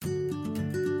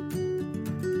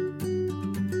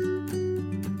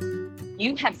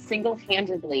You have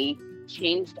single-handedly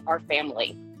changed our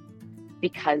family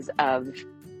because of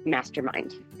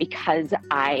Mastermind, because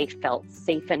I felt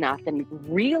safe enough and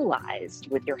realized,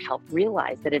 with your help,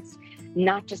 that it's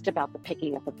not just about the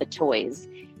picking up of the toys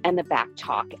and the back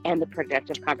talk and the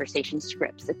productive conversation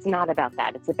scripts. It's not about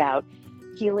that. It's about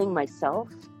healing myself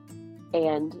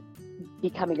and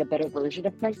becoming a better version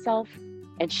of myself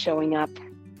and showing up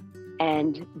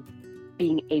and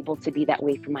being able to be that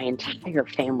way for my entire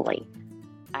family.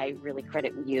 I really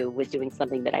credit you with doing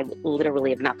something that I literally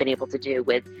have not been able to do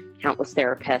with countless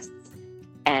therapists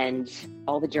and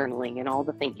all the journaling and all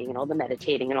the thinking and all the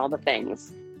meditating and all the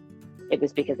things. It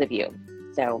was because of you.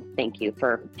 So thank you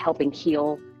for helping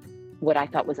heal what I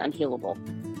thought was unhealable.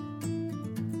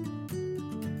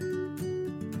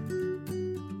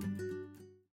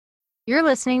 You're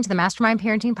listening to the Mastermind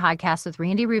Parenting Podcast with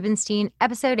Randy Rubenstein,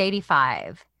 episode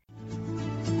 85.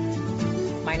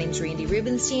 My name is Randy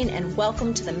Rubenstein, and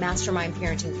welcome to the Mastermind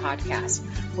Parenting Podcast,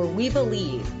 where we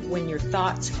believe when your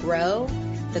thoughts grow,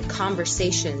 the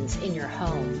conversations in your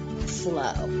home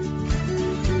flow.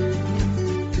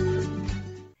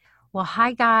 Well,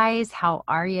 hi guys, how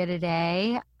are you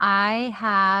today? I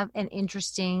have an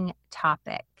interesting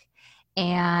topic,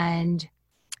 and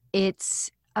it's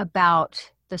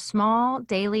about the small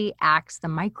daily acts, the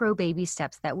micro baby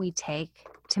steps that we take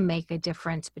to make a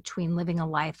difference between living a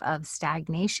life of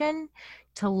stagnation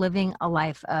to living a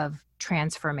life of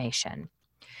transformation.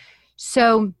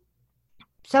 So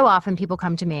often people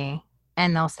come to me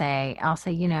and I'll say,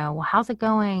 well, how's it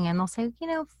going? And they'll say,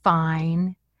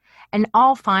 fine. And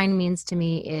all fine means to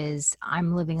me is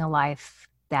I'm living a life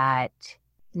that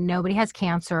nobody has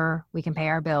cancer, we can pay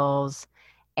our bills,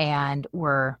 and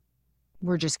we're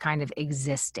just kind of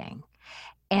existing.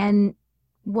 And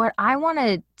what I want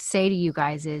to say to you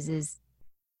guys is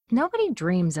nobody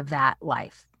dreams of that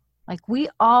life. Like, we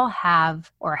all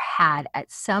have or had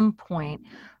at some point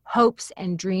hopes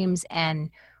and dreams, and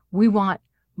we want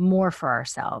more for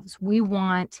ourselves. We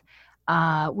want,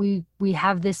 we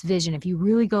have this vision. If you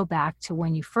really go back to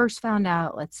when you first found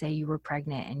out, let's say you were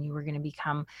pregnant and you were going to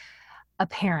become a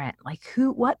parent, like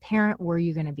what parent were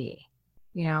you going to be?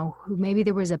 Who maybe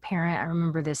there was a parent. I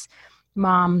remember this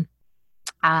mom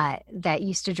that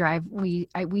used to drive. We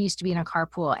used to be in a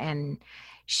carpool, and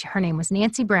her name was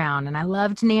Nancy Brown, and I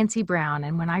loved Nancy Brown.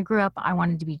 And when I grew up, I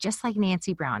wanted to be just like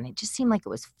Nancy Brown. It just seemed like it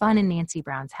was fun in Nancy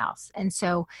Brown's house. And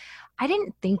so I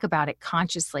didn't think about it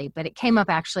consciously, but it came up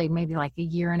actually maybe like a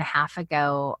year and a half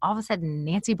ago. All of a sudden,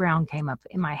 Nancy Brown came up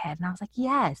in my head, and I was like,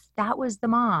 yes, that was the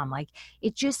mom. Like,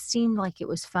 it just seemed like it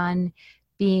was fun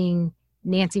being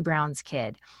Nancy Brown's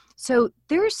kid. So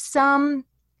there's some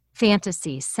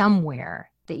fantasy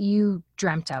somewhere that you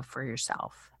dreamt of for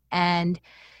yourself. And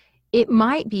it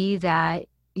might be that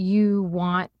you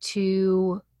want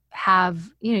to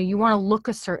have, you want to look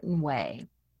a certain way,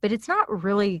 but it's not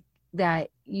really that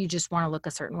you just want to look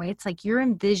a certain way. It's like you're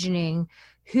envisioning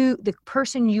who the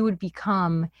person you would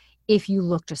become if you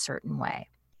looked a certain way.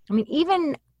 I mean,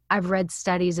 even I've read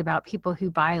studies about people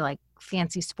who buy like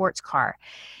fancy sports car.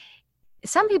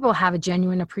 Some people have a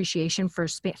genuine appreciation for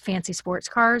fancy sports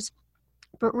cars,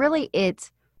 but really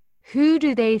it's who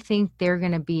do they think they're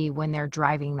going to be when they're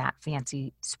driving that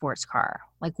fancy sports car?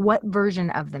 Like, what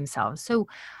version of themselves? So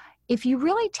if you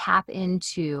really tap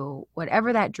into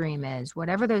whatever that dream is,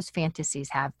 whatever those fantasies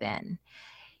have been,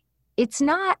 it's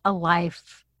not a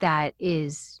life that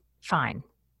is fine.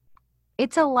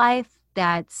 It's a life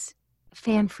that's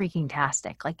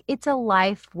fan-freaking-tastic. Like, it's a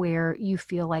life where you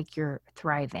feel like you're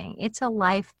thriving. It's a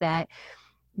life that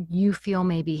you feel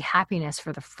maybe happiness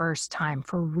for the first time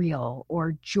for real,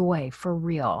 or joy for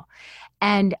real.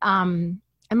 And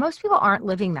most people aren't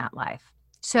living that life.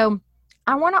 So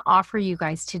I want to offer you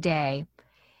guys today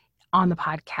on the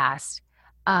podcast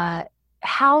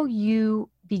how you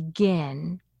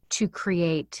begin to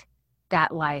create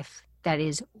that life that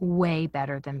is way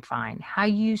better than fine. How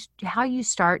you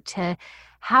start to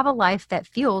have a life that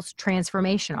feels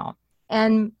transformational.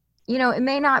 And it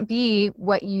may not be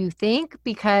what you think,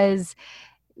 because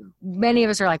many of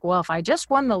us are like, well, if I just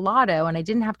won the lotto and I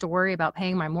didn't have to worry about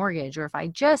paying my mortgage, or if I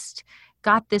just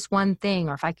got this one thing,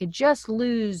 or if I could just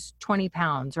lose 20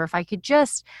 pounds, or if I could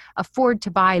just afford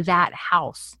to buy that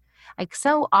house. Like,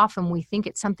 so often we think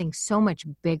it's something so much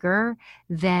bigger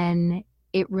than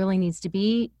it really needs to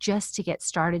be, just to get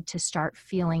started, to start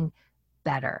feeling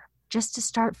better, to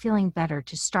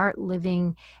start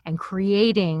living and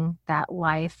creating that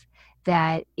life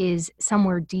that is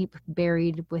somewhere deep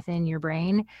buried within your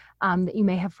brain that you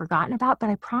may have forgotten about, but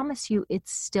I promise you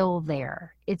it's still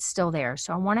there. It's still there.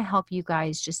 So I want to help you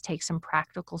guys just take some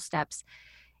practical steps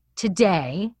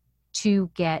today to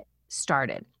get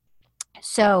started.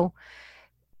 So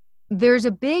there's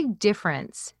a big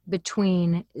difference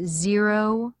between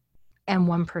 0 and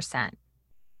 1%.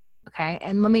 Okay.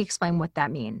 And let me explain what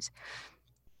that means.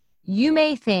 You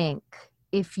may think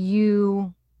if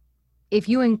you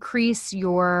increase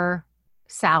your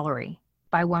salary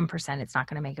by 1%, it's not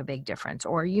going to make a big difference.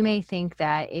 Or you may think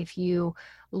that if you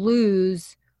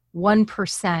lose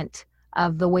 1%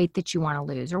 of the weight that you want to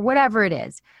lose, or whatever it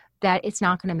is, that it's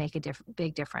not going to make a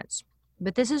big difference.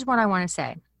 But this is what I want to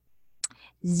say.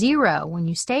 0, when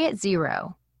you stay at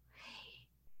 0,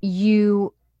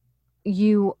 you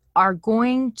are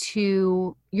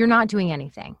you're not doing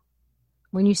anything.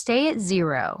 When you stay at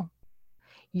 0,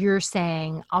 you're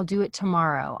saying, I'll do it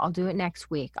tomorrow. I'll do it next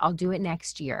week. I'll do it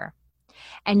next year.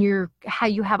 And you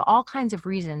have all kinds of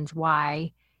reasons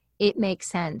why it makes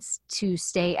sense to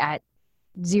stay at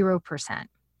 0%,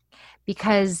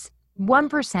 because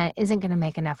 1% isn't going to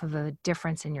make enough of a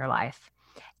difference in your life.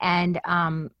 And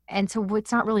so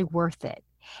it's not really worth it.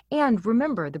 And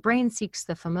remember, the brain seeks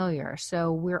the familiar.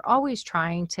 So we're always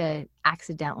trying to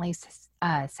accidentally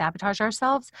sabotage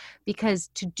ourselves, because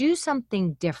to do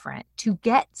something different, to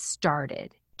get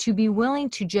started, to be willing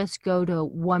to just go to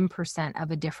 1%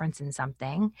 of a difference in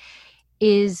something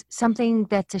is something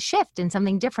that's a shift and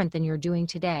something different than you're doing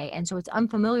today. And so it's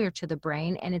unfamiliar to the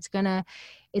brain, and it's going to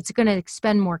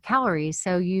expend more calories.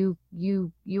 So you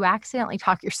accidentally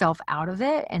talk yourself out of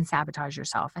it and sabotage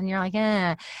yourself. And you're like,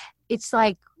 It's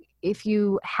like if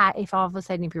all of a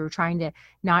sudden, if you were trying to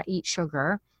not eat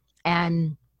sugar,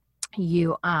 and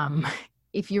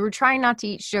if you were trying not to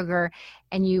eat sugar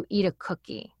and you eat a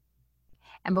cookie,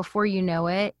 and before you know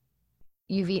it,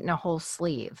 you've eaten a whole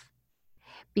sleeve.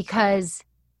 Because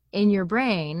in your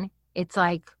brain, it's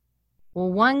like, well,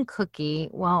 one cookie,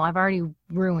 well, I've already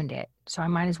ruined it, so I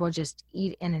might as well just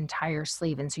eat an entire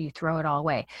sleeve. And so you throw it all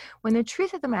away. When the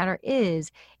truth of the matter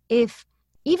is,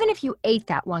 even if you ate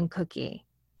that one cookie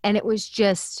and it was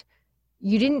just,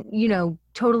 you didn't,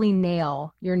 totally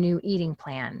nail your new eating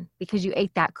plan because you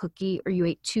ate that cookie, or you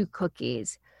ate 2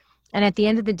 cookies. And at the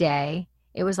end of the day,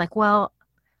 it was like, well,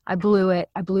 I blew it.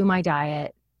 I blew my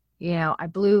diet. I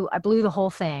blew the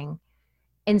whole thing.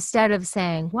 Instead of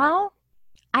saying, well,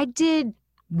 I did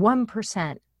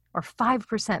 1% or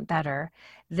 5% better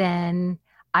than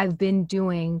I've been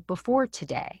doing before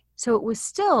today. So it was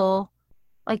still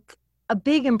like a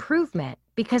big improvement,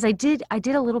 because I did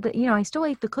a little bit, I still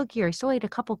ate the cookie, or I still ate a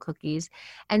couple cookies.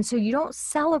 And so you don't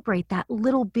celebrate that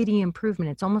little bitty improvement.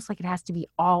 It's almost like it has to be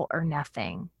all or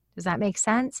nothing. Does that make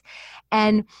sense?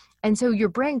 And so your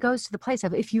brain goes to the place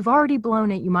of, if you've already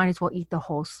blown it, you might as well eat the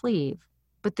whole sleeve.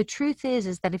 But the truth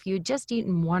is that if you had just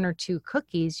eaten 1 or 2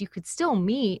 cookies, you could still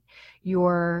meet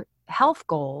your health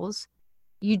goals.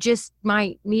 You just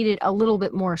might need it a little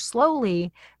bit more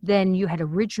slowly than you had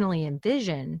originally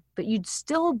envisioned, but you'd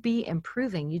still be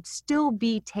improving. You'd still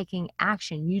be taking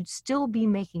action. You'd still be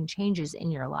making changes in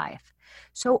your life.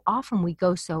 So often we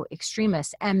go so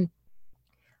extremist, and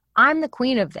I'm the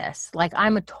queen of this. Like,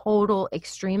 I'm a total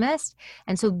extremist.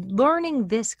 And so learning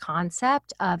this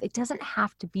concept of, it doesn't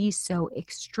have to be so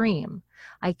extreme.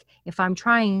 Like, if I'm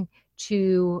trying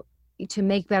to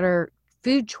make better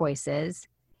food choices,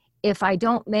 if I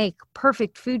don't make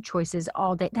perfect food choices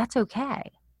all day, that's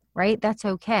okay, right? That's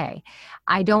okay.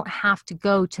 I don't have to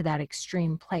go to that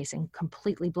extreme place and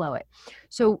completely blow it.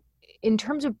 So in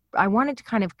terms of, I wanted to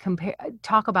kind of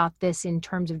talk about this in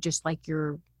terms of just like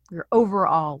your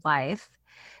overall life,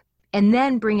 and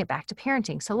then bring it back to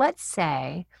parenting. So let's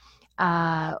say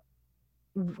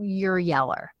you're a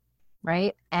yeller,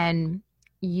 right? And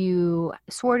you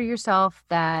swore to yourself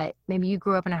that maybe you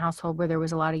grew up in a household where there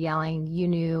was a lot of yelling. You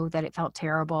knew that it felt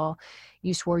terrible.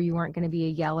 You swore you weren't going to be a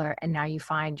yeller. And now you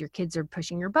find your kids are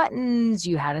pushing your buttons.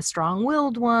 You had a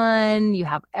strong-willed one. You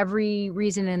have every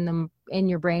reason in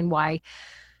your brain why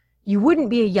you wouldn't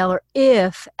be a yeller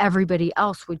if everybody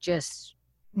else would just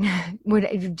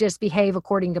behave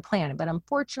according to plan. But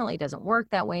unfortunately, it doesn't work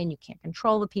that way, and you can't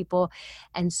control the people.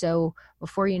 And so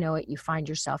before you know it, you find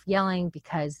yourself yelling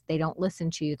because they don't listen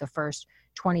to you the first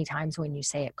 20 times when you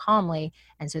say it calmly.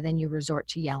 And so then you resort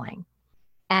to yelling.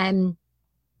 And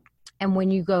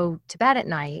when you go to bed at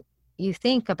night, you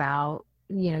think about,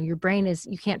 your brain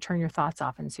you can't turn your thoughts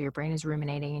off. And so your brain is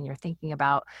ruminating, and you're thinking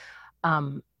about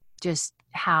just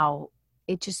how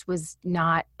it just was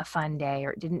not a fun day,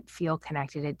 or it didn't feel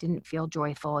connected. It didn't feel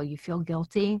joyful. You feel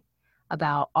guilty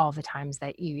about all the times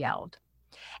that you yelled,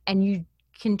 and you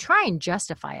can try and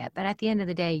justify it. But at the end of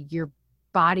the day, your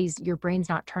your brain's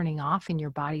not turning off and your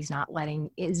body's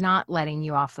is not letting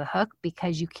you off the hook,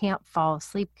 because you can't fall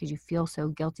asleep because you feel so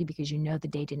guilty because you know the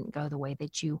day didn't go the way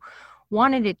that you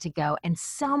wanted it to go. And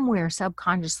somewhere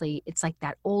subconsciously, it's like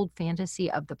that old fantasy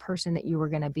of the person that you were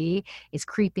going to be is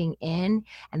creeping in.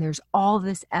 And there's all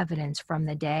this evidence from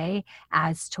the day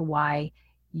as to why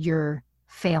you're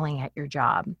failing at your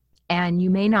job. And you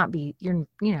may not be,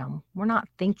 we're not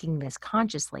thinking this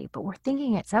consciously, but we're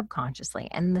thinking it subconsciously.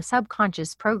 And the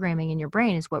subconscious programming in your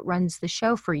brain is what runs the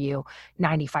show for you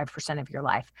 95% of your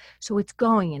life. So it's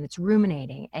going and it's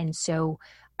ruminating. And so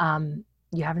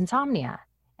you have insomnia.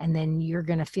 And then you're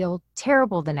going to feel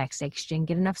terrible the next day because you didn't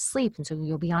get enough sleep. And so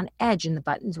you'll be on edge and the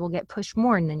buttons will get pushed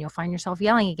more. And then you'll find yourself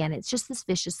yelling again. It's just this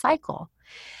vicious cycle.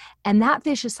 And that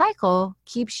vicious cycle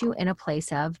keeps you in a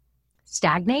place of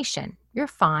stagnation. You're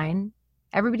fine.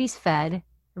 Everybody's fed.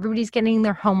 Everybody's getting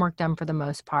their homework done for the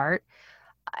most part.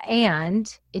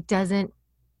 And it's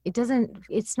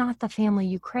not the family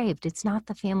you craved. It's not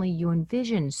the family you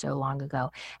envisioned so long ago.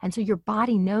 And so your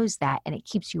body knows that, and it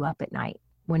keeps you up at night.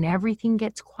 When everything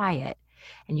gets quiet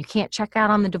and you can't check out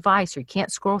on the device, or you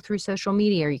can't scroll through social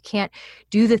media, or you can't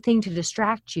do the thing to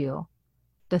distract you,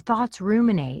 the thoughts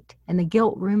ruminate and the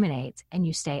guilt ruminates, and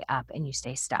you stay up and you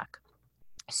stay stuck.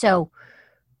 So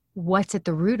what's at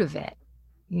the root of it?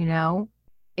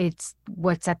 It's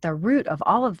what's at the root of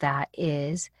all of that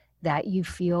is that you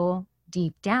feel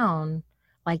deep down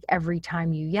like every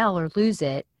time you yell or lose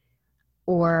it,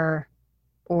 or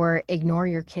ignore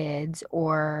your kids,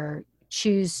 or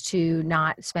choose to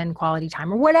not spend quality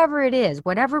time, or whatever it is,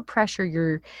 whatever pressure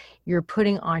you're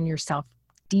putting on yourself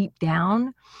deep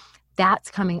down, that's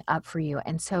coming up for you.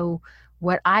 And so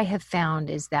what I have found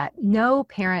is that no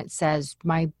parent says,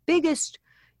 my biggest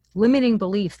limiting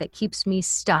belief that keeps me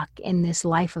stuck in this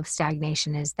life of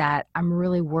stagnation is that I'm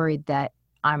really worried that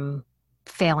I'm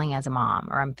failing as a mom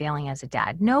or I'm failing as a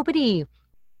dad. Nobody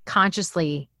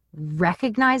consciously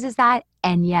recognizes that.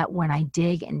 And yet when I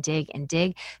dig and dig and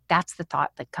dig, that's the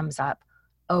thought that comes up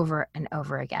over and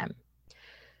over again.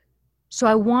 So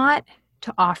I want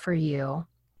to offer you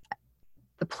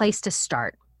the place to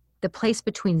start, the place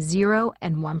between 0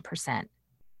 and 1%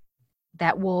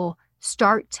 that will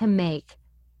start to make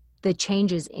the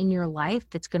changes in your life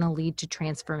that's going to lead to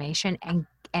transformation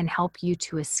and help you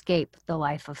to escape the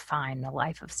life of fine, the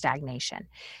life of stagnation.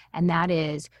 And that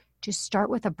is just start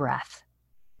with a breath.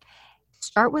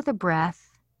 Start with a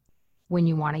breath when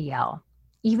you want to yell,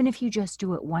 even if you just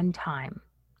do it one time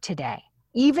today,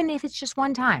 even if it's just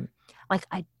one time, like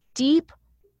a deep,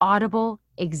 audible,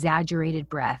 exaggerated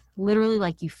breath, literally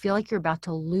like you feel like you're about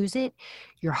to lose it.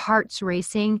 Your heart's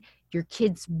racing, your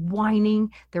kid's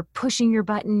whining, they're pushing your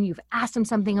button, you've asked them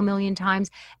something a million times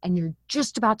and you're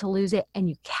just about to lose it, and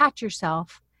you catch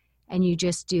yourself and you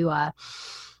just do a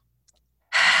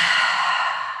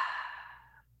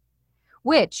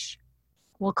which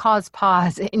will cause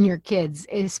pause in your kids,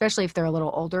 especially if they're a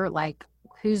little older, like,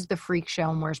 who's the freak show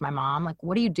and where's my mom? Like,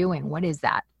 what are you doing? What is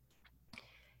that?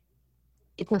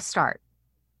 It's a start.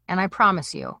 And I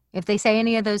promise you, if they say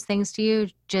any of those things to you,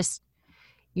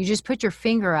 you just put your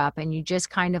finger up and you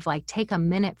just kind of like take a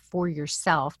minute for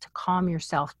yourself to calm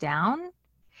yourself down.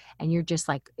 And you're just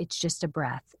like, it's just a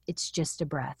breath. It's just a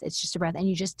breath. It's just a breath. And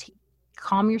you just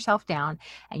calm yourself down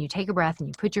and you take a breath and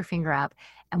you put your finger up.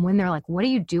 And when they're like, what are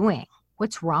you doing?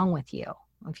 What's wrong with you?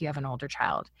 If you have an older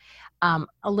child, a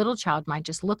little child might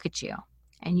just look at you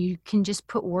and you can just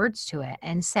put words to it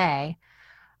and say,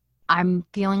 I'm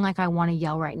feeling like I want to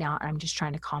yell right now. And I'm just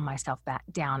trying to calm myself back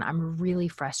down. I'm really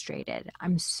frustrated.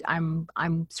 I'm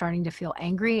starting to feel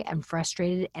angry and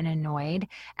frustrated and annoyed.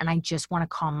 And I just want to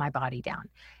calm my body down.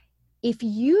 If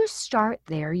you start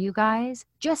there, you guys,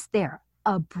 just there,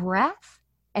 a breath.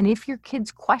 And if your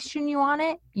kids question you on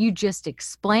it, you just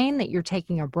explain that you're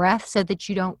taking a breath so that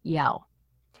you don't yell.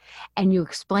 And you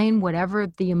explain whatever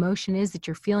the emotion is that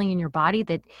you're feeling in your body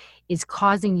that is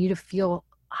causing you to feel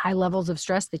high levels of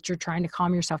stress that you're trying to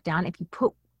calm yourself down. If you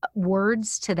put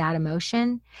words to that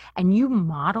emotion and you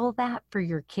model that for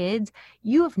your kids,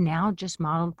 you have now just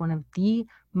modeled one of the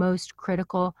most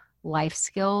critical life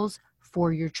skills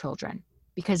for your children.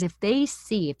 Because if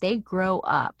they grow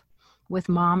up with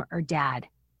mom or dad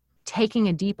taking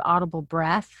a deep audible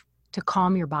breath to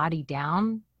calm your body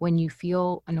down when you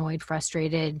feel annoyed,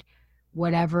 frustrated,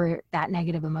 whatever that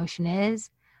negative emotion is,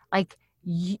 like,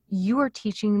 you are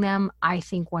teaching them, I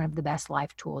think, one of the best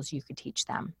life tools you could teach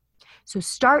them. So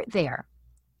start there.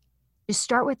 Just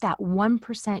start with that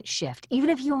 1% shift.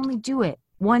 Even if you only do it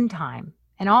one time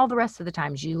and all the rest of the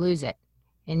times you lose it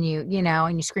and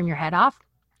and you scream your head off,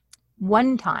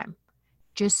 one time,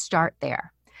 just start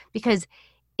there because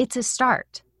it's a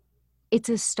start. It's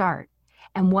a start.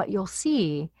 And what you'll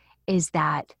see is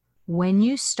that when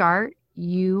you start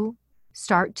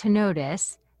to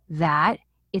notice that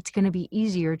it's going to be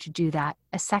easier to do that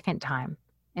a second time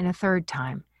and a third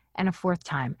time and a fourth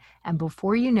time. And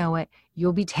before you know it,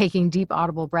 you'll be taking deep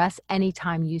audible breaths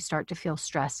anytime you start to feel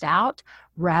stressed out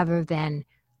rather than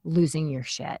losing your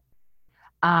shit.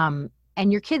 And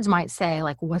your kids might say,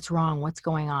 like, what's wrong? What's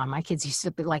going on? My kids used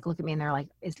to be like, look at me and they're like,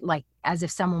 it's like as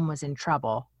if someone was in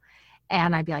trouble.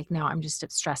 And I'd be like, no, I'm just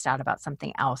stressed out about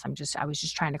something else. I was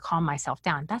just trying to calm myself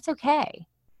down. That's okay.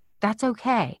 That's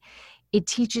okay. It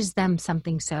teaches them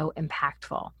something so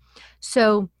impactful.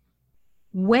 So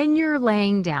when you're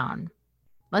laying down,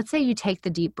 let's say you take the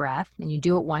deep breath and you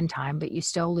do it one time, but you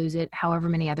still lose it however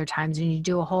many other times, and you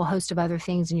do a whole host of other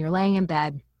things, and you're laying in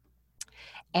bed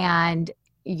and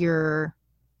you're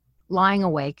lying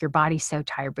awake, your body's so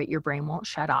tired, but your brain won't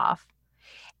shut off.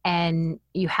 And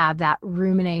you have that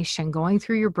rumination going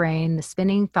through your brain, the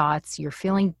spinning thoughts, you're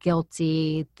feeling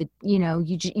guilty,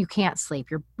 you can't sleep.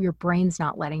 Your brain's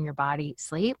not letting your body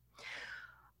sleep.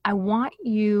 I want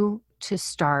you to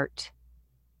start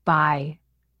by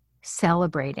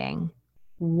celebrating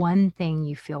one thing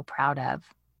you feel proud of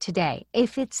today.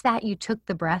 If it's that you took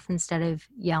the breath instead of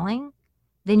yelling,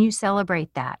 then you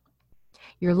celebrate that.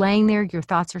 You're laying there, your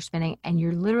thoughts are spinning, and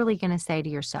you're literally going to say to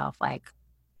yourself, like,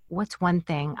 what's one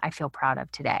thing I feel proud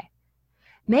of today?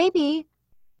 Maybe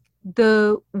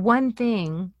the one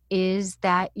thing is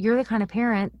that you're the kind of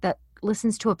parent that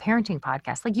listens to a parenting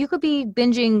podcast. Like, you could be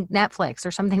binging Netflix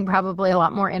or something probably a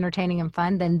lot more entertaining and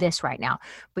fun than this right now.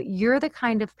 But you're the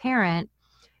kind of parent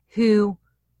who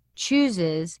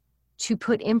chooses to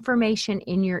put information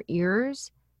in your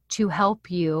ears to help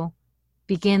you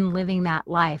begin living that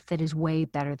life that is way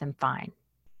better than fine.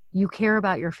 You care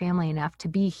about your family enough to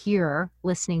be here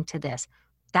listening to this.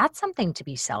 That's something to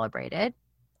be celebrated.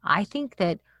 I think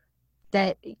that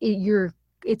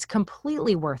it's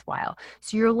completely worthwhile.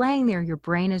 So you're laying there, your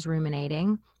brain is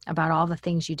ruminating about all the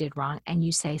things you did wrong, and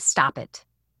you say, stop it.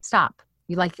 Stop.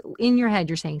 You, like, in your head,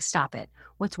 you're saying, stop it.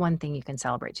 What's one thing you can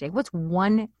celebrate today? What's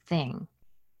one thing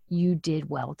you did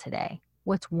well today?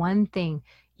 What's one thing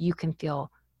you can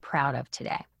feel proud of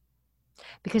today?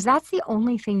 Because that's the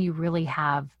only thing you really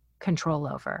have control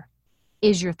over,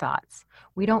 is your thoughts.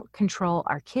 We don't control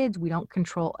our kids. We don't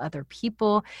control other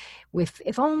people.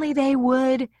 If only they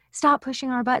would stop pushing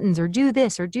our buttons or do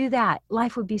this or do that,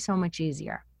 life would be so much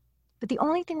easier. But the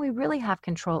only thing we really have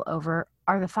control over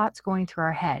are the thoughts going through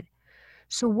our head.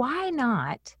 So why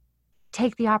not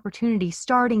take the opportunity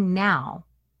starting now,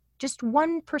 just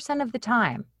 1% of the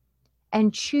time,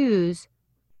 and choose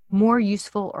more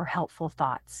useful or helpful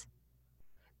thoughts?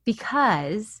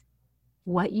 Because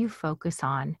what you focus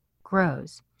on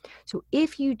grows. So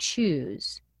if you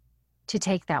choose to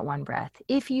take that one breath,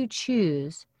 if you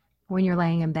choose when you're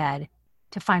laying in bed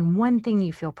to find one thing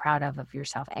you feel proud of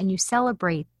yourself, and you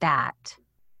celebrate that,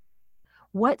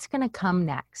 what's going to come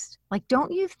next? Like,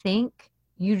 don't you think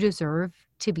you deserve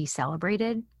to be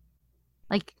celebrated?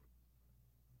 Like,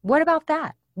 what about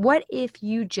that? What if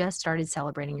you just started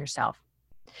celebrating yourself?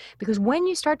 Because when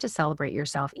you start to celebrate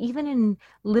yourself, even in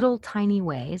little tiny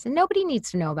ways, and nobody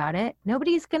needs to know about it,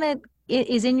 nobody's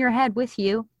is in your head with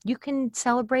you. You can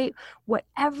celebrate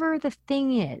whatever the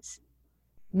thing is.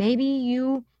 Maybe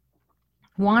you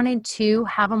wanted to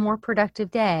have a more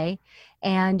productive day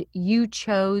and you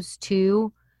chose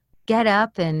to get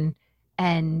up and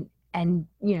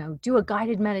do a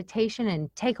guided meditation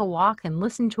and take a walk and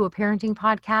listen to a parenting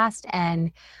podcast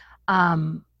and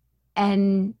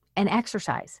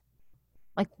exercise.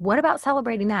 Like, what about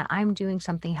celebrating that? I'm doing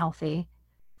something healthy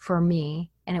for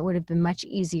me, and it would have been much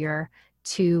easier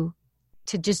to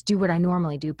just do what I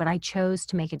normally do, but I chose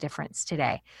to make a difference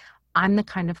today. I'm the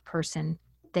kind of person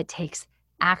that takes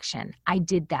action. I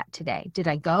did that today. Did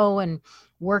I go and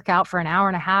work out for an hour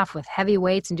and a half with heavy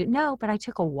weights no, but I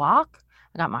took a walk.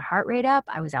 I got my heart rate up.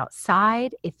 I was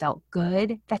outside. It felt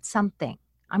good. That's something.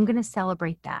 I'm going to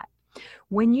celebrate that.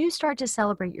 When you start to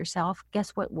celebrate yourself,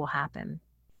 guess what will happen?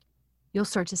 You'll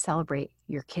start to celebrate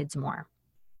your kids more.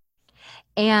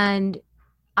 And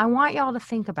I want y'all to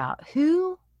think about,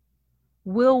 who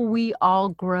will we all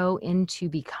grow into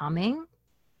becoming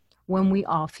when we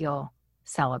all feel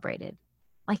celebrated?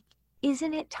 Like,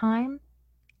 isn't it time?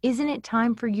 Isn't it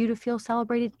time for you to feel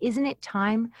celebrated? Isn't it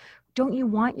time? Don't you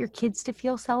want your kids to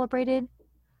feel celebrated?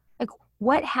 Like,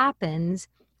 what happens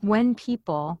when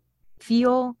people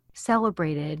feel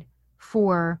celebrated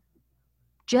for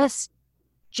just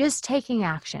taking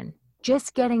action,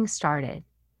 just getting started,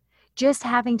 just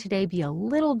having today be a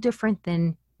little different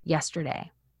than yesterday?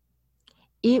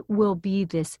 It will be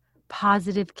this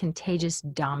positive, contagious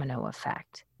domino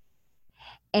effect.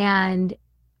 And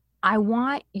I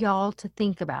want y'all to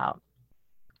think about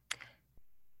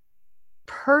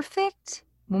perfect.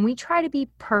 When we try to be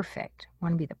perfect,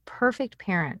 want to be the perfect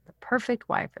parent, the perfect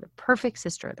wife, or the perfect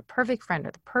sister, or the perfect friend,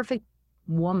 or the perfect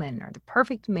woman, or the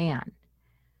perfect man,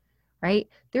 right?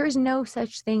 There is no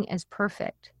such thing as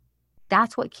perfect.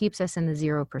 That's what keeps us in the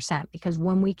 0%, because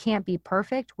when we can't be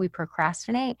perfect, we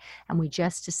procrastinate and we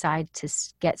just decide to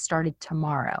get started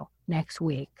tomorrow, next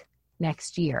week,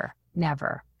 next year,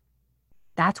 never.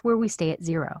 That's where we stay at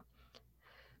 0.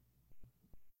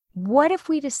 What if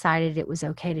we decided it was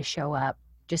okay to show up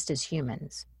just as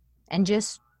humans and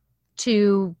just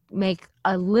to make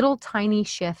a little tiny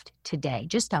shift today,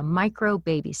 just a micro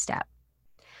baby step?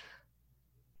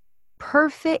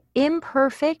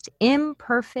 Imperfect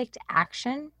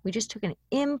action. We just took an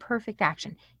imperfect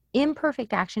action.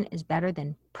 Imperfect action is better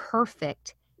than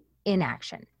perfect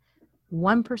inaction.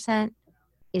 1%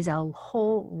 is a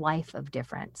whole life of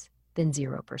difference than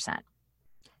 0%.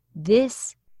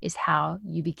 This is how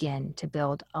you begin to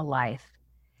build a life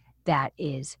that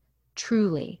is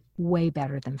truly way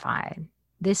better than 5.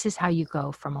 This is how you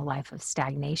go from a life of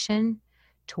stagnation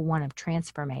to one of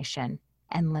transformation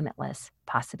and limitless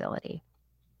possibility.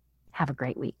 Have a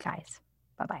great week, guys.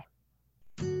 Bye-bye.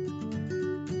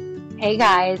 Hey,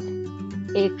 guys.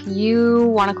 If you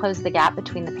want to close the gap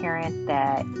between the parent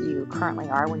that you currently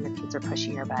are when your kids are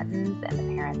pushing your buttons and the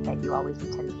parent that you always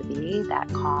intended to be, that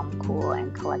calm, cool,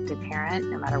 and collected parent,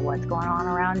 no matter what's going on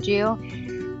around you,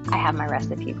 I have my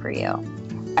recipe for you.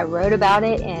 I wrote about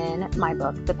it in my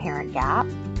book, The Parent Gap,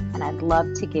 and I'd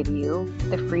love to give you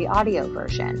the free audio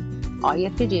version. All you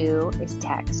have to do is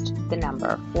text the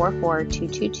number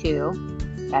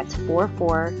 44222, that's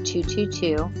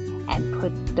 44222, and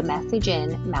put the message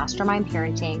in Mastermind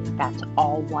Parenting. That's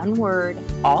all one word,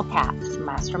 all caps,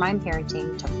 Mastermind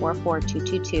Parenting to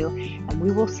 44222, and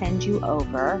we will send you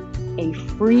over a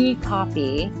free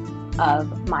copy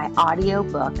of my audio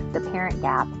book, The Parent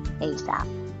Gap, ASAP.